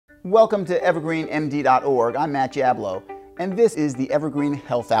Welcome to evergreenmd.org. I'm Matt Jablow, and this is the Evergreen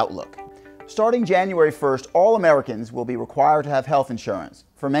Health Outlook. Starting January 1st, all Americans will be required to have health insurance.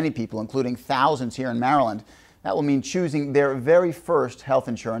 For many people, including thousands here in Maryland, that will mean choosing their very first health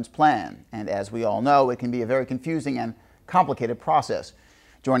insurance plan. And as we all know, it can be a very confusing and complicated process.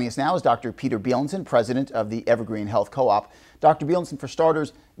 Joining us now is Dr. Peter Beilenson, president of the Evergreen Health Co-op. Dr. Beilenson, for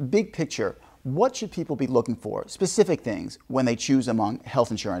starters, big picture, what should people be looking for, specific things, when they choose among health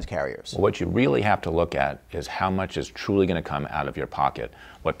insurance carriers? Well, what you really have to look at is how much is truly going to come out of your pocket.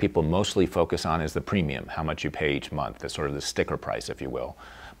 What people mostly focus on is the premium, how much you pay each month, the sort of the sticker price, if you will.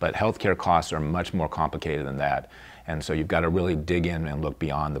 But healthcare costs are much more complicated than that. And so you've got to really dig in and look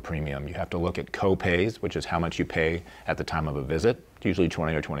beyond the premium. You have to look at co-pays, which is how much you pay at the time of a visit, usually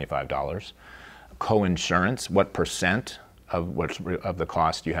 $20 or $25. Co-insurance, what percent of the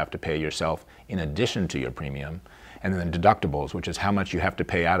cost you have to pay yourself in addition to your premium, and then deductibles, which is how much you have to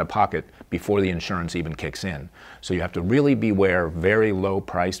pay out of pocket before the insurance even kicks in. So you have to really beware very low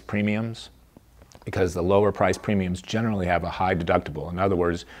priced premiums, because the lower priced premiums generally have a high deductible. In other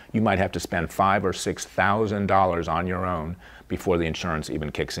words, you might have to spend $5,000 or $6,000 on your own before the insurance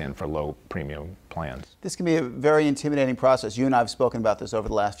even kicks in for low premium plans. This can be a very intimidating process. You and I have spoken about this over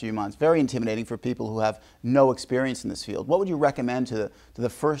the last few months. Very intimidating for people who have no experience in this field. What would you recommend to the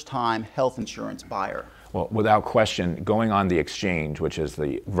first-time health insurance buyer? Well, without question, going on the exchange, which is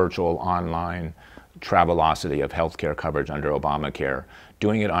the virtual online Travelocity of healthcare coverage under Obamacare,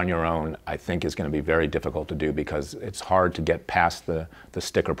 doing it on your own, I think, is going to be very difficult to do, because it's hard to get past the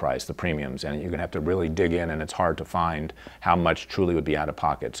sticker price, the premiums, and you're going to have to really dig in, and it's hard to find how much truly would be out of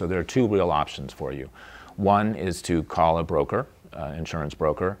pocket. So there are two real options for you. One is to call a broker, insurance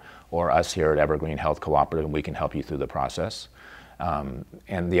broker, or us here at Evergreen Health Cooperative, and we can help you through the process.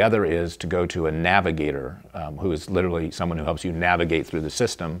 And the other is to go to a navigator, who is literally someone who helps you navigate through the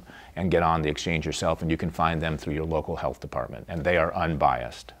system and get on the exchange yourself, and you can find them through your local health department, and they are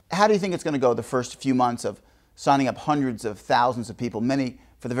unbiased. How do you think it's going to go the first few months of signing up hundreds of thousands of people, many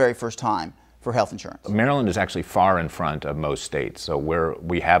for the very first time, for health insurance? Maryland is actually far in front of most states, so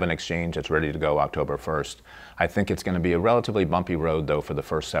we have an exchange that's ready to go October 1st. I think it's going to be a relatively bumpy road, though, for the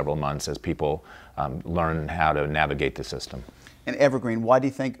first several months as people learn how to navigate the system. And Evergreen, why do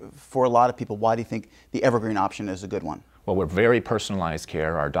you think, for a lot of people, why do you think the Evergreen option is a good one? Well, we're very personalized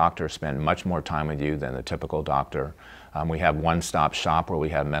care. Our doctors spend much more time with you than the typical doctor. We have one-stop shop where we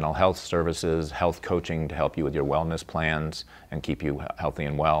have mental health services, health coaching to help you with your wellness plans and keep you healthy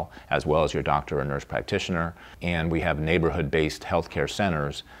and well, as well as your doctor or nurse practitioner. And we have neighborhood-based healthcare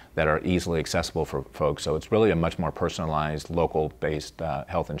centers that are easily accessible for folks. So it's really a much more personalized, local-based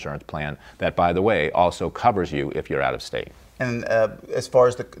health insurance plan that, by the way, also covers you if you're out of state. And as far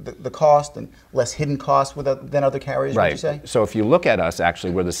as the cost and less hidden costs than other carriers, right. Would you say? So if you look at us,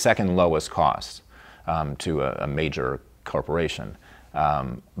 actually, we're the second lowest cost to a major corporation.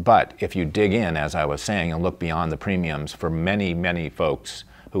 But if you dig in, as I was saying, and look beyond the premiums, for many, many folks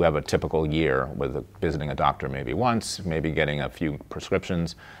who have a typical year with visiting a doctor maybe once, maybe getting a few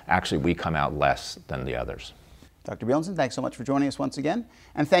prescriptions, actually we come out less than the others. Dr. Beilenson, thanks so much for joining us once again.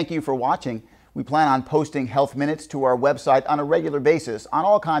 And thank you for watching. We plan on posting Health Minutes to our website on a regular basis on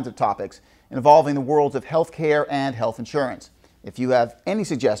all kinds of topics involving the worlds of healthcare and health insurance. If you have any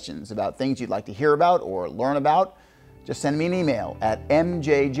suggestions about things you'd like to hear about or learn about, just send me an email at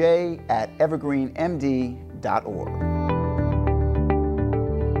mjj@evergreenmd.org.